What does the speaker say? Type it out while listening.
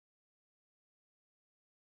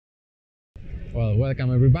Well,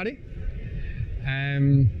 welcome everybody.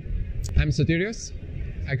 I'm Sotirios.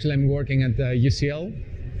 Actually, I'm working at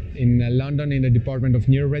UCL in London in the Department of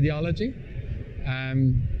Neuroradiology.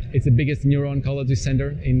 It's the biggest neurooncology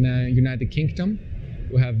center in United Kingdom.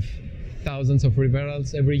 We have thousands of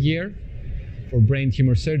referrals every year for brain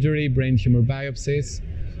tumor surgery, brain tumor biopsies,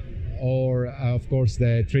 or of course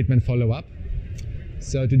the treatment follow-up.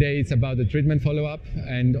 So today it's about the treatment follow-up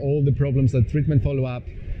and all the problems that treatment follow-up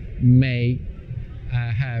may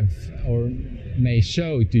have or may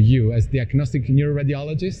show to you as diagnostic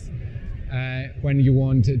neuroradiologist when you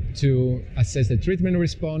want to assess the treatment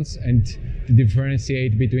response and to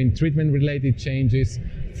differentiate between treatment-related changes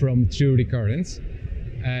from true recurrence,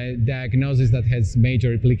 diagnosis that has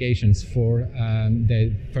major implications for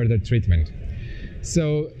the further treatment.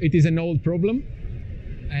 So it is an old problem,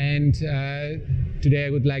 and today I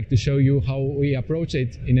would like to show you how we approach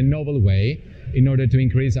it in a novel way in order to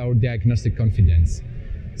increase our diagnostic confidence.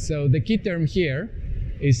 So the key term here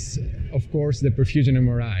is, of course, the perfusion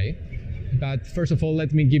MRI. But first of all,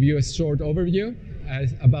 let me give you a short overview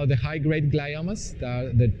about the high-grade gliomas,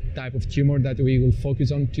 the type of tumor that we will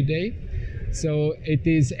focus on today. So it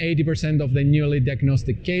is 80% of the newly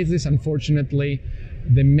diagnostic cases. Unfortunately,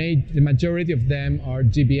 the majority of them are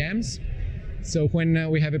GBMs. So when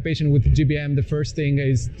we have a patient with GBM, the first thing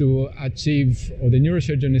is to achieve, or the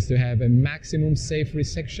neurosurgeon is to have a maximum safe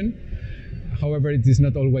resection. However, it is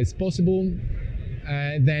not always possible.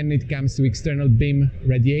 Then it comes to external beam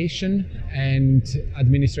radiation and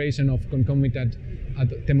administration of concomitant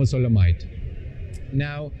temozolomide.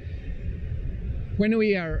 Now, when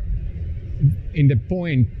we are in the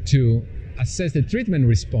point to assess the treatment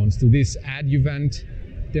response to this adjuvant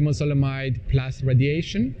temozolomide plus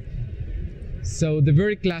radiation, so the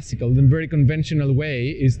very classical, the very conventional way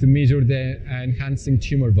is to measure the enhancing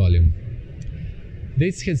tumor volume.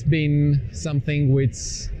 This has been something which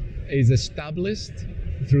is established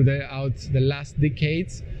throughout the last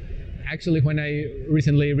decades. Actually, when I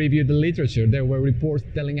recently reviewed the literature, there were reports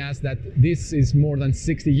telling us that this is more than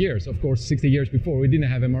 60 years. Of course, 60 years before, we didn't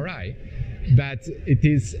have MRI, but it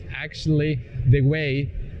is actually the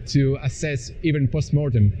way to assess, even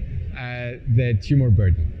post-mortem, the tumor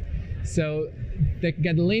burden. So the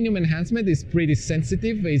gadolinium enhancement is pretty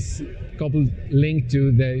sensitive. It's linked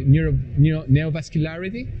to the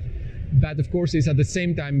neovascularity, but of course is at the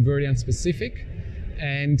same time very unspecific.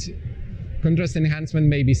 And contrast enhancement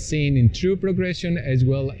may be seen in true progression as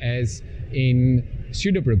well as in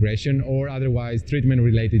pseudo-progression or otherwise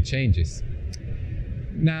treatment-related changes.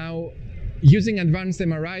 Now, using advanced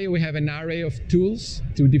MRI, we have an array of tools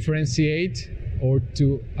to differentiate or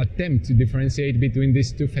to attempt to differentiate between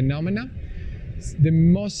these two phenomena. The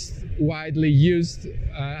most widely used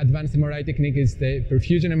advanced MRI technique is the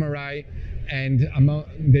perfusion MRI, and among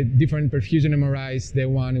the different perfusion MRIs, the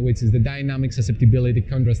one which is the dynamic susceptibility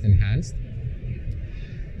contrast enhanced.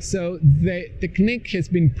 So the technique has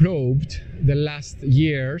been probed the last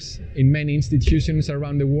years in many institutions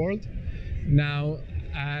around the world. Now,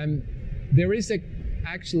 there is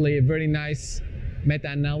actually a very nice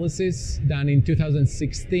meta-analysis done in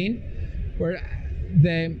 2016 where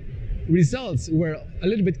the results were a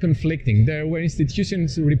little bit conflicting. There were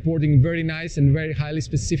institutions reporting very nice and very highly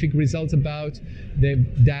specific results about the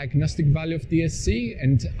diagnostic value of DSC,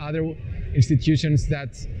 and other institutions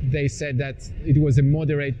that they said that it was a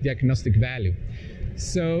moderate diagnostic value.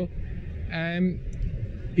 So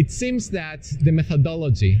it seems that the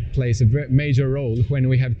methodology plays a very major role when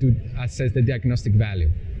we have to assess the diagnostic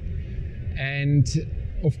value. And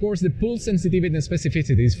of course, the pool sensitivity and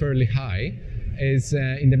specificity is fairly high, is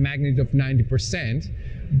in the magnitude of 90%.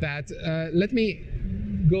 But let me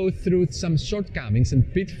go through some shortcomings and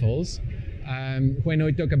pitfalls when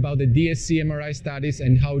we talk about the DSC MRI studies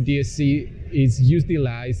and how DSC is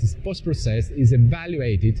utilized, is post-processed, is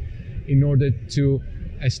evaluated in order to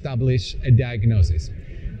establish a diagnosis.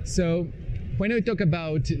 So when we talk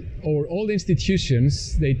about, or all the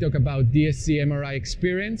institutions, they talk about DSC MRI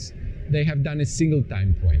experience, they have done a single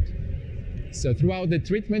time point. So throughout the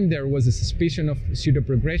treatment, there was a suspicion of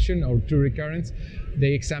pseudo-progression or true recurrence.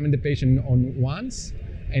 They examined the patient on once,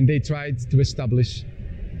 and they tried to establish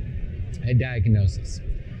a diagnosis.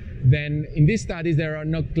 Then in these studies, there are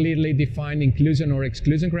not clearly defined inclusion or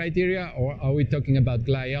exclusion criteria, or are we talking about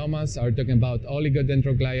gliomas, are we talking about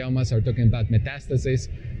oligodendrogliomas, are we talking about metastasis?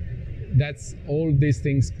 That's all these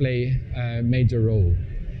things play a major role.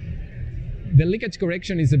 The leakage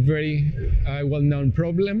correction is a very well-known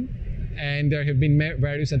problem, and there have been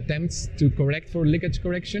various attempts to correct for leakage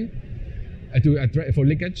correction, for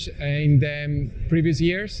leakage in the previous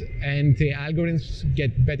years, and the algorithms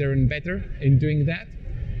get better and better in doing that.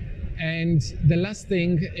 And the last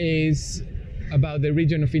thing is about the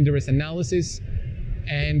region of interest analysis,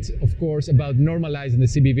 and of course about normalizing the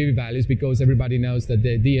CBV values, because everybody knows that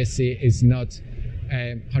the DSC is not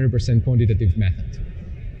a 100% quantitative method.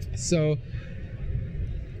 So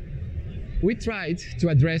we tried to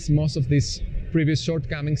address most of these previous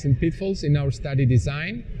shortcomings and pitfalls in our study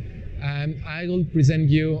design. I will present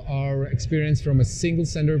you our experience from a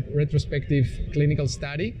single-center retrospective clinical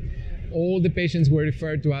study. All the patients were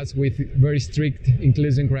referred to us with very strict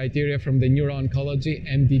inclusion criteria from the Neurooncology,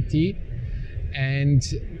 MDT, and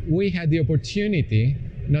we had the opportunity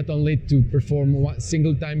not only to perform one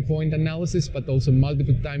single time point analysis, but also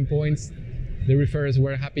multiple time points. The referrers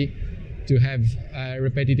were happy to have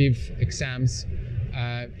repetitive exams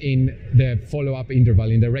in the follow-up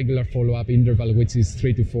interval, in the regular follow-up interval, which is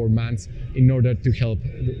 3 to 4 months, in order to help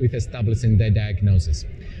with establishing the diagnosis.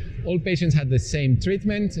 All patients had the same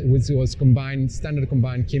treatment, which was standard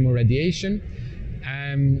combined chemoradiation.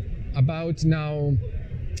 About now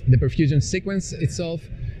the perfusion sequence itself,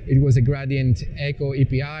 it was a gradient echo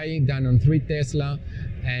EPI done on 3 Tesla,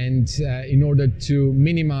 and in order to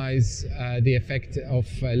minimize the effect of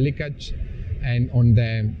leakage and on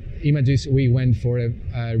the images, we went for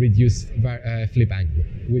a reduced flip angle,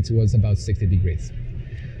 which was about 60 degrees.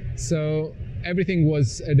 So everything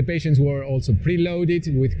was, the patients were also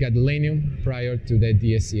preloaded with gadolinium prior to the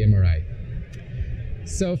DSC MRI.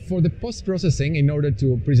 So for the post-processing, in order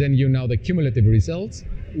to present you now the cumulative results,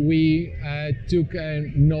 we took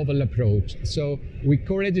a novel approach. So we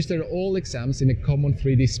co-registered all exams in a common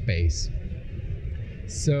 3D space.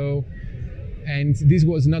 So, and this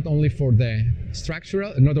was not only for the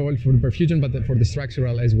structural, not only for the perfusion, but for the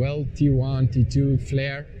structural as well, T1, T2,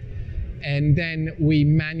 flare. And then we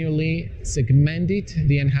manually segmented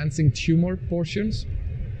the enhancing tumor portions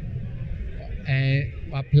and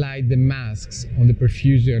applied the masks on the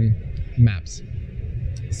perfusion maps.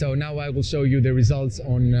 So now I will show you the results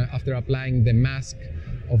on after applying the mask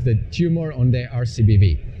of the tumor on the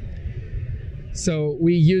RCBV. So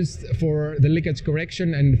we used for the leakage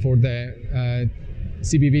correction and for the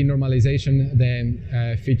CBV normalization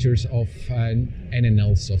the features of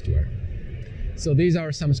NNL software. So these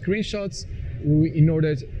are some screenshots. In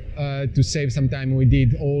order to save some time, we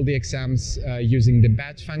did all the exams using the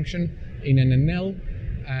batch function in NNL.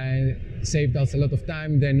 Saved us a lot of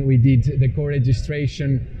time. Then we did the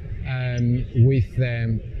co-registration with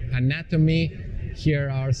anatomy. Here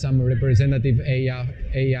are some representative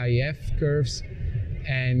AIF curves,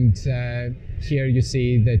 and here you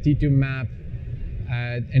see the T2 map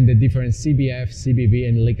and the different CBF, CBV,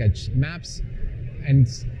 and leakage maps. And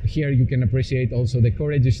here you can appreciate also the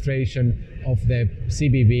co-registration of the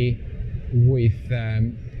CBV with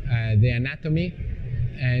the anatomy,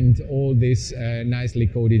 and all this nicely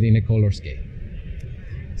coded in a color scale.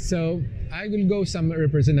 So I will go some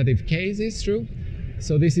representative cases through.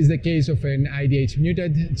 So this is the case of an IDH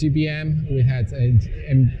mutant GBM. We had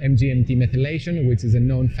MGMT methylation, which is a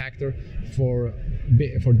known factor for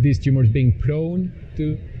these tumors being prone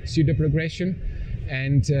to pseudoprogression.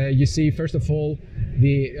 And you see, first of all,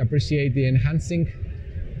 appreciate the enhancing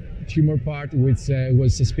tumor part, which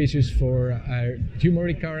was suspicious for tumor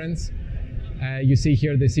recurrence. You see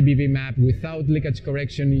here the CBV map without leakage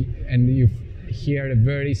correction, and you hear a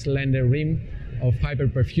very slender rim of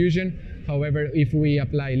hyperperfusion. However, if we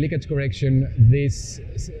apply leakage correction, this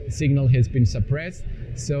signal has been suppressed.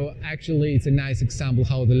 So actually, it's a nice example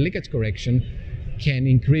how the leakage correction can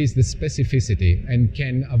increase the specificity and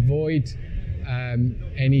can avoid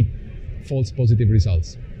any false positive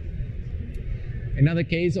results. Another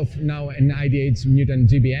case of now an IDH mutant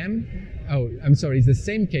GBM. Oh, I'm sorry, it's the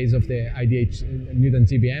same case of the IDH mutant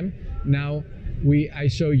GBM. Now I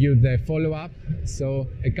show you the follow-up. So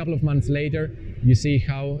a couple of months later, you see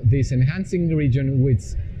how this enhancing region, which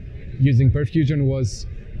using perfusion was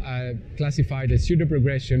classified as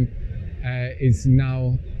pseudoprogression, is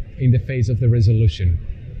now in the phase of the resolution.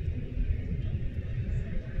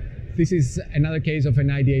 This is another case of an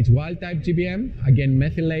IDH wild-type GBM, again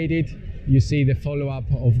methylated. You see the follow-up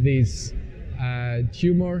of this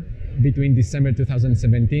tumor between December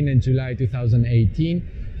 2017 and July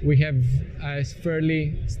 2018. We have a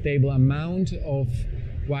fairly stable amount of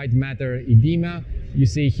white matter edema. You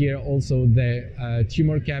see here also the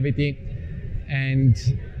tumor cavity, and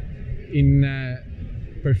in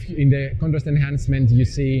the contrast enhancement you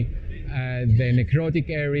see the necrotic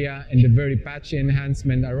area and the very patchy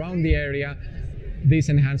enhancement around the area. This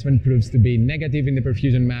enhancement proves to be negative in the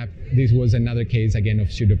perfusion map. This was another case again of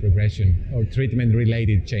pseudoprogression or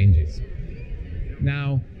treatment-related changes.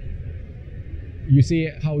 Now, you see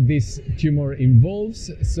how this tumor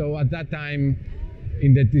evolves. So at that time,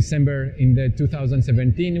 in the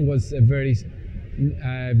 2017 was a very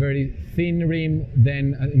thin rim.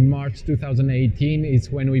 Then in March 2018 is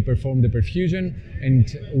when we performed the perfusion,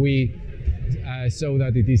 and we saw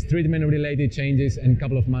that it is treatment-related changes, and a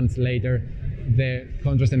couple of months later, the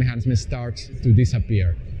contrast enhancement starts to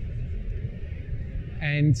disappear.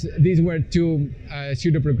 And these were two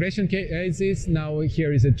pseudoprogression cases. Now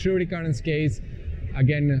here is a true recurrence case.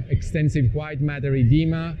 Again, extensive white matter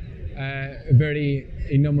edema, very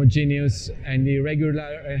inhomogeneous and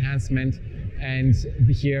irregular enhancement. And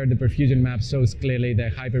here the perfusion map shows clearly the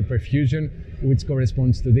hyperperfusion, which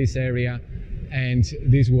corresponds to this area. And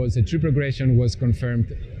this was a true progression, was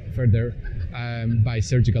confirmed further by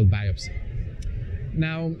surgical biopsy.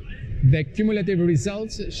 Now, the cumulative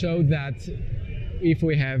results show that if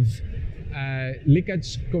we have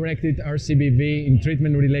leakage-corrected RCBV in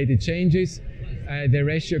treatment-related changes, the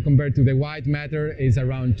ratio compared to the white matter is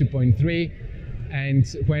around 2.3, and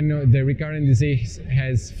when the recurrent disease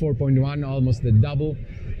has 4.1, almost the double,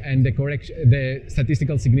 and the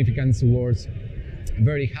statistical significance was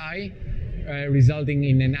very high, resulting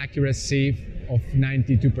in an accuracy of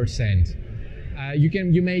 92%.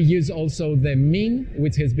 You may use also the mean,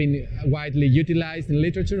 which has been widely utilized in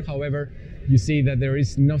literature. However, you see that there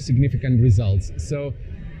is no significant results. So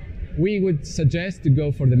we would suggest to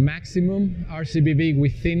go for the maximum RCBV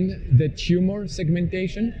within the tumor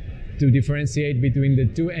segmentation to differentiate between the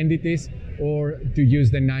two entities, or to use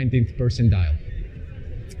the 19th percentile.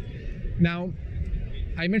 Now,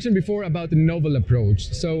 I mentioned before about the novel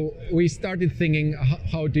approach. So we started thinking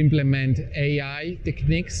how to implement AI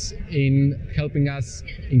techniques in helping us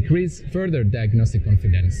increase further diagnostic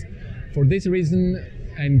confidence. For this reason,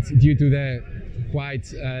 and due to the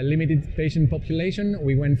quite limited patient population,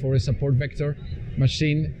 we went for a support vector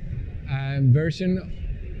machine version.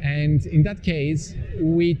 And in that case,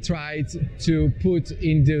 we tried to put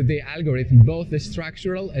into the algorithm both the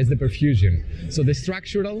structural as the perfusion. So the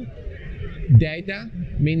structural data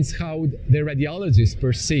means how the radiologists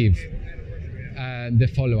perceive the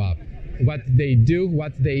follow-up, what they do,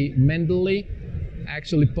 what they mentally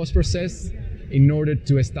actually post-process in order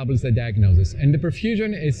to establish the diagnosis. And the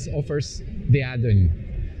perfusion offers the add-on.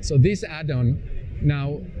 So this add-on,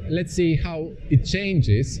 now let's see how it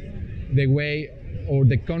changes the way or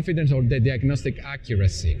the confidence or the diagnostic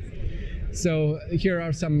accuracy. So here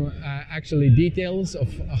are some actually details of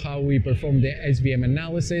how we performed the SVM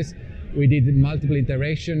analysis. We did multiple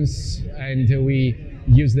iterations, and we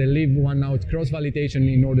used the leave one out cross-validation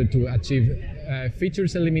in order to achieve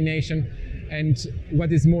features elimination. And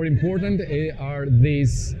what is more important are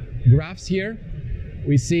these graphs here.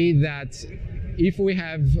 We see that if we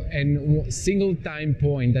have a single time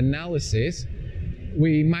point analysis,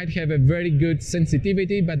 we might have a very good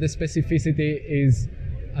sensitivity, but the specificity is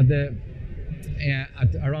at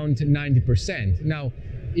around 90%. Now,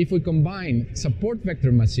 if we combine support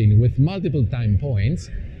vector machine with multiple time points,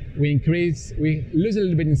 we lose a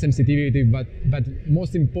little bit in sensitivity, but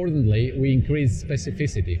most importantly, we increase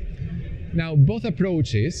specificity. Now, both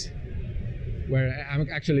approaches, where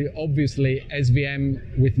actually obviously SVM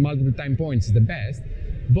with multiple time points is the best,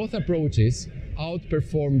 both approaches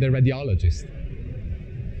outperform the radiologist.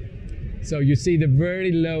 So you see the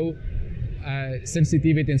very low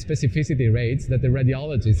sensitivity and specificity rates that the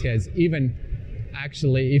radiologist has, even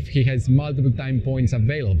actually if he has multiple time points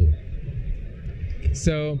available.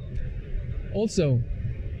 So also,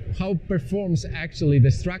 how performs actually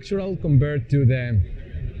the structural compared to the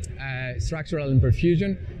structural and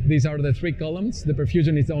perfusion? These are the three columns. The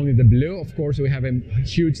perfusion is only the blue. Of course, we have a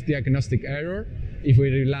huge diagnostic error if we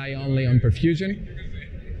rely only on perfusion.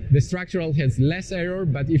 The structural has less error,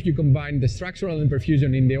 but if you combine the structural and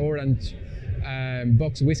perfusion in the orange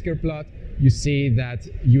box whisker plot, you see that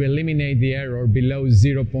you eliminate the error below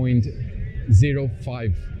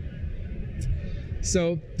 0.05.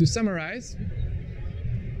 So to summarize,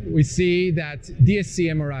 we see that DSC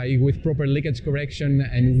MRI with proper leakage correction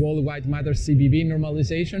and wall white matter CBV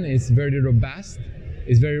normalization is very robust,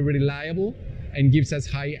 is very reliable, and gives us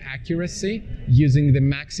high accuracy using the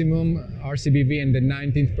maximum RCBV and the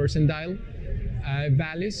 19th percentile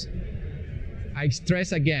values. I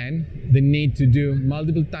stress again the need to do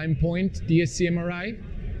multiple time point DSC MRI,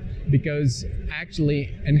 because actually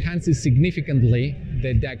enhances significantly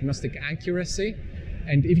the diagnostic accuracy.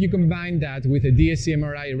 And if you combine that with a DSC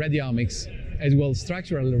MRI radiomics as well as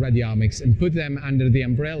structural radiomics and put them under the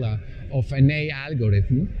umbrella of an A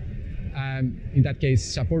algorithm, in that case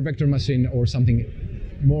support vector machine or something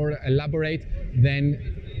more elaborate, then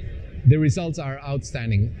the results are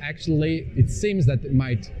outstanding. Actually, it seems that it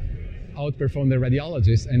might outperform the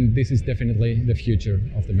radiologist, and this is definitely the future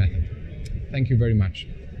of the method. Thank you very much.